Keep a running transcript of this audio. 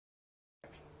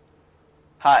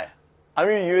Hi, I'm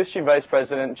your USG Vice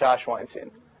President, Josh Weinstein,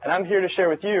 and I'm here to share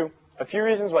with you a few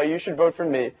reasons why you should vote for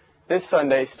me this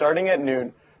Sunday starting at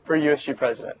noon for USG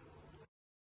President.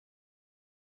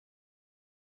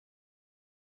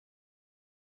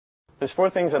 There's 4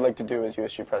 things I'd like to do as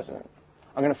USG President.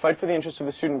 I'm going to fight for the interests of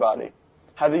the student body,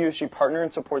 have the USG partner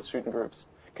and support student groups,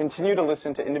 continue to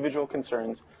listen to individual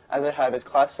concerns as I have as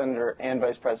Class Senator and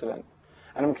Vice President,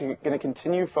 and I'm going to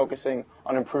continue focusing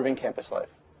on improving campus life.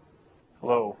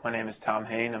 Hello, my name is Tom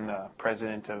Hain. I'm the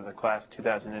president of the class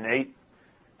 2008,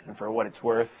 and for what it's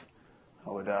worth, I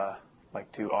would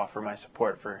like to offer my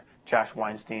support for Josh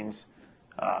Weinstein's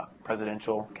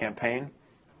presidential campaign.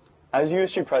 As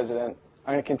USG President,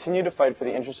 I'm going to continue to fight for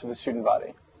the interests of the student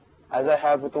body, as I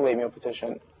have with the late meal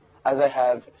petition, as I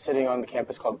have sitting on the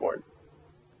Campus Club board.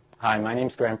 Hi, my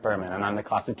name's Grant Berman, and I'm the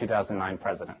class of 2009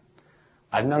 president.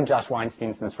 I've known Josh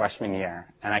Weinstein since freshman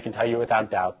year, and I can tell you without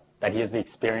doubt that he has the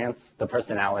experience, the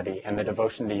personality, and the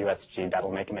devotion to USG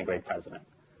that'll make him a great president.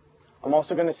 I'm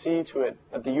also going to see to it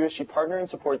that the USG partner and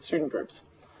support student groups,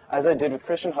 as I did with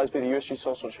Christian Husby, the USG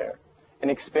social chair,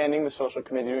 in expanding the social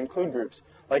committee to include groups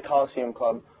like Coliseum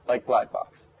Club, like Black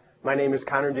Box. My name is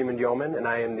Connor Demond-Yeoman, and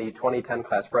I am the 2010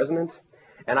 class president.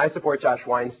 And I support Josh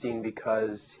Weinstein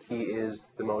because he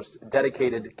is the most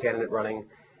dedicated candidate running,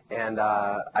 and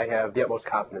I have the utmost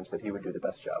confidence that he would do the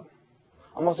best job.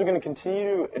 I'm also going to continue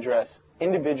to address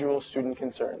individual student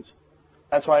concerns.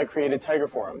 That's why I created Tiger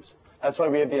Forums. That's why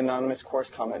we have the anonymous course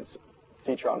comments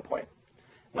feature on point.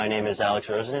 My name is Alex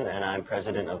Rosen, and I'm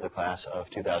president of the class of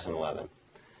 2011.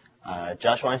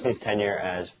 Josh Weinstein's tenure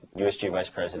as USG Vice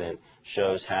President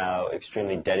shows how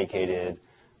extremely dedicated,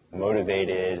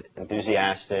 motivated,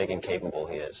 enthusiastic, and capable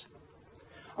he is.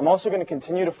 I'm also going to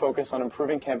continue to focus on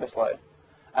improving campus life,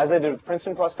 as I did with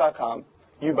princetonplus.com,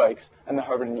 U-Bikes, and the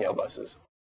Harvard and Yale buses.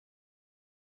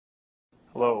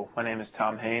 Hello, my name is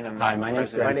Tom Hain. I'm Hi, my name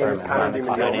is Connor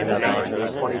Demond-Yeoman, and I'm the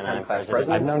 2010 class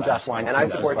president. I've known Josh Weinstein and I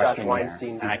support Josh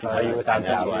Weinstein and I can tell you without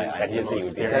doubt that he has the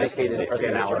experience, the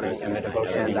personality, and the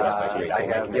devotion to USG. I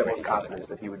have the utmost confidence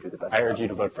that he would do the best I job. urge you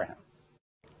to vote for him.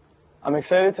 I'm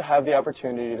excited to have the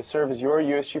opportunity to serve as your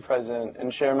USG President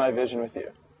and share my vision with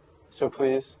you. So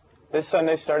please, this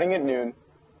Sunday starting at noon,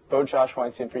 vote Josh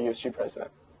Weinstein for USG President.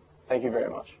 Thank you very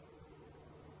much.